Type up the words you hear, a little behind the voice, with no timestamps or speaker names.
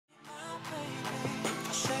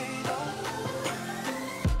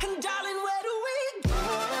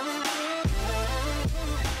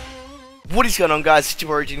What is going on, guys? It's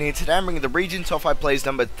your Origin here. Today I'm bringing the region top 5 plays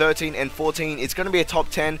number 13 and 14. It's going to be a top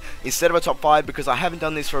 10 instead of a top 5 because I haven't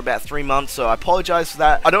done this for about 3 months, so I apologize for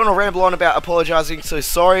that. I don't want to ramble on about apologizing, so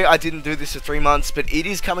sorry I didn't do this for 3 months, but it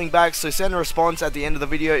is coming back, so send a response at the end of the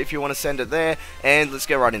video if you want to send it there, and let's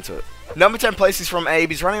get right into it. Number 10 place is from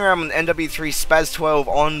Abe. He's running around with an NW3 Spaz 12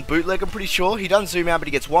 on bootleg, I'm pretty sure. He doesn't zoom out, but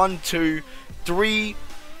he gets 1, 2, 3,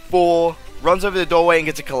 4... runs over the doorway and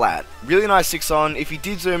gets a collat. Really nice 6 on. If he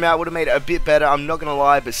did zoom out, would have made it a bit better, I'm not going to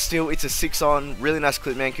lie, but still, it's a 6 on. Really nice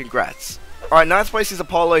clip, man. Congrats. Alright, 9th place is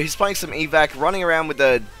Apollo. He's playing some evac, running around with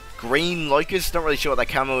the green locust. Not really sure what that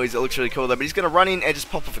camo is. It looks really cool, though, but he's going to run in and just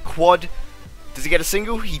pop off a quad. Does he get a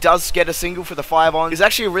single? He does get a single for the 5 on. It's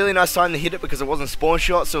actually a really nice time to hit it because it wasn't spawn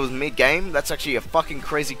shot, so it was mid-game. That's actually a fucking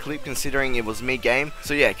crazy clip considering it was mid-game.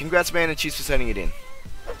 So yeah, congrats, man, and cheers for sending it in.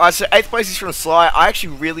 Alright, so 8th place is from Sly. I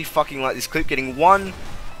actually really fucking like this clip. Getting 1,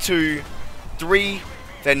 2, 3,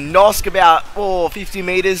 then Nosk about 50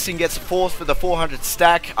 meters and gets 4th for the 400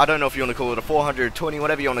 stack. I don't know if you want to call it a 420,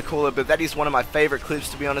 whatever you want to call it, but that is one of my favorite clips,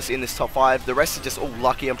 to be honest, in this top 5. The rest are just all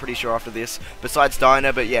lucky, I'm pretty sure, after this, besides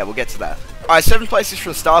Diner, but yeah, we'll get to that. Alright, 7th place is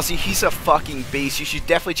from Stacy. He's a fucking beast. You should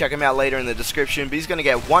definitely check him out later in the description, but he's going to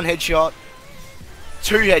get 1 headshot,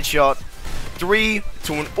 2 headshot, 3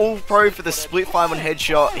 to an all pro for the split 5 on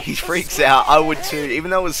headshot. He freaks out. I would too.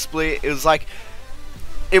 Even though it was split, it was like,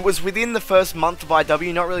 it was within the first month of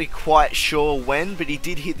IW, not really quite sure when, but he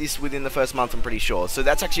did hit this within the first month, I'm pretty sure. So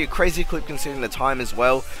that's actually a crazy clip considering the time as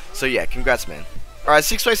well. So yeah, congrats, man. Alright,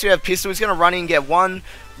 6th place we have Pistol. He's going to run in, get 1,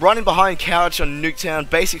 running behind Couch on Nuketown,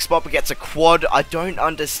 basic spot, but gets a quad. I don't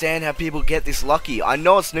understand how people get this lucky. I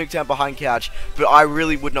know it's Nuketown behind Couch, but I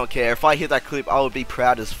really would not care. If I hit that clip, I would be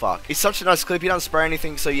proud as fuck. It's such a nice clip, he doesn't spray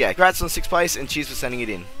anything, so yeah, congrats on 6th place, and cheers for sending it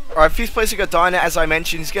in. Alright, 5th place we got Diner, as I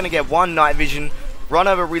mentioned. He's going to get 1 night vision, run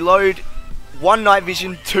over, reload, 1 night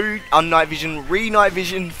vision, 2 un-night vision, re-night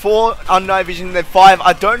vision, 4 un-night vision, then 5.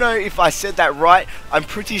 I don't know if I said that right. I'm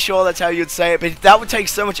pretty sure that's how you'd say it, but that would take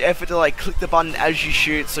so much effort to like click the button as you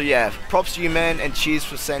shoot. So yeah, props to you, man, and cheers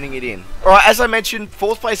for sending it in. Alright, as I mentioned,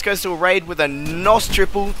 4th place goes to a raid with a NOS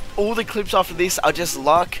triple. All the clips after this are just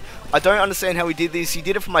luck. I don't understand how he did this. He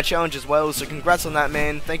did it for my challenge as well, so congrats on that,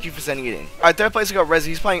 man. Thank you for sending it in. Alright, 3rd place I got Rez.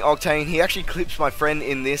 He's playing Octane. He actually clips my friend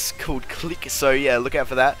in this called Click, so yeah, look out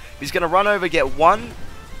for that. He's going to run over, get 1,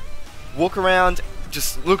 walk around,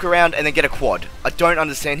 just look around, and then get a quad. I don't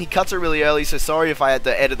understand. He cuts it really early, so sorry if I had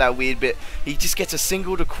to edit that weird bit. He just gets a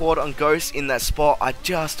single to quad on Ghost in that spot. I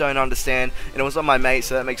just don't understand, and it was on my mate,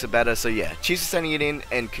 so that makes it better. So yeah, cheers for sending it in,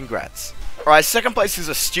 and congrats. Alright, 2nd place is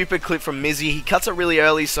a stupid clip from Mizzy. He cuts it really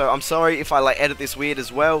early, so I'm sorry if I like edit this weird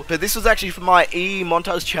as well. But this was actually for my E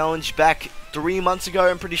montage challenge back 3 months ago,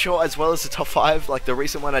 I'm pretty sure, as well as the top 5, like the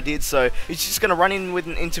recent one I did. So he's just going to run in with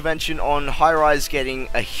an intervention on high rise, getting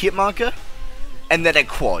a hit marker and then a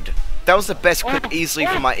quad. That was the best clip easily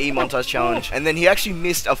for my E montage challenge. And then he actually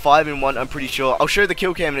missed a 5-in-1, I'm pretty sure. I'll show the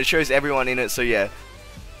kill cam and it shows everyone in it, so yeah.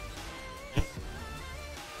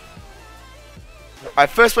 Alright,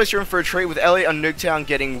 1st place you're in for a treat with Elliot on Nuketown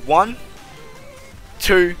getting 1,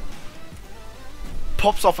 2,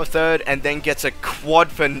 pops off a 3rd, and then gets a quad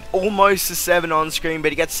for almost a 7 on screen,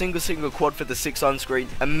 but he gets single quad for the 6 on screen.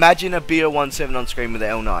 Imagine a BO1 7 on screen with the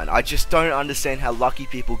L9. I just don't understand how lucky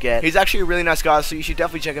people get. He's actually a really nice guy, so you should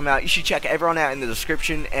definitely check him out. You should check everyone out in the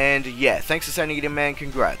description, and yeah, thanks for sending it in, man.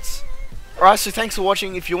 Congrats. Alright, so thanks for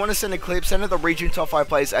watching. If you want to send a clip, send it to region top 5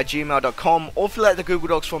 plays at gmail.com or fill out the Google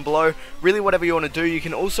Docs from below. Really, whatever you want to do. You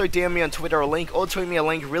can also DM me on Twitter a link or tweet me a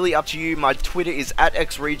link. Really up to you. My Twitter is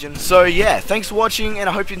 @xregion. So yeah, thanks for watching and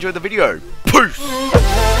I hope you enjoyed the video.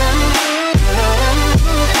 Peace!